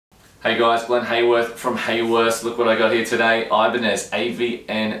Hey guys, Glenn Hayworth from Hayworth. Look what I got here today. Ibanez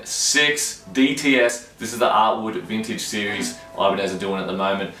AVN6 DTS. This is the Artwood vintage series Ibanez are doing at the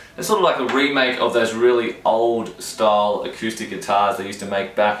moment. It's sort of like a remake of those really old style acoustic guitars they used to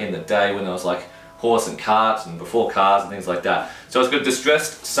make back in the day when there was like horse and carts and before cars and things like that. So it's got a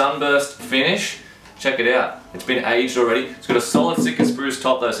distressed sunburst finish. Check it out. It's been aged already. It's got a solid Sitka spruce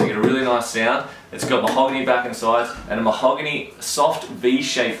top though, so you get a really nice sound. It's got mahogany back and sides and a mahogany Soft-V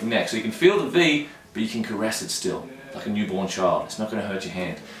shaped neck. So you can feel the V, but you can caress it still, like a newborn child. It's not going to hurt your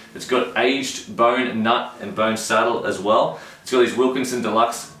hand. It's got aged bone nut and bone saddle as well. It's got these Wilkinson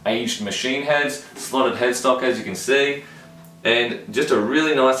Deluxe aged machine heads, slotted headstock as you can see, and just a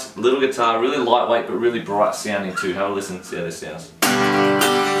really nice little guitar, really lightweight but really bright sounding too. Have a listen, see how this sounds.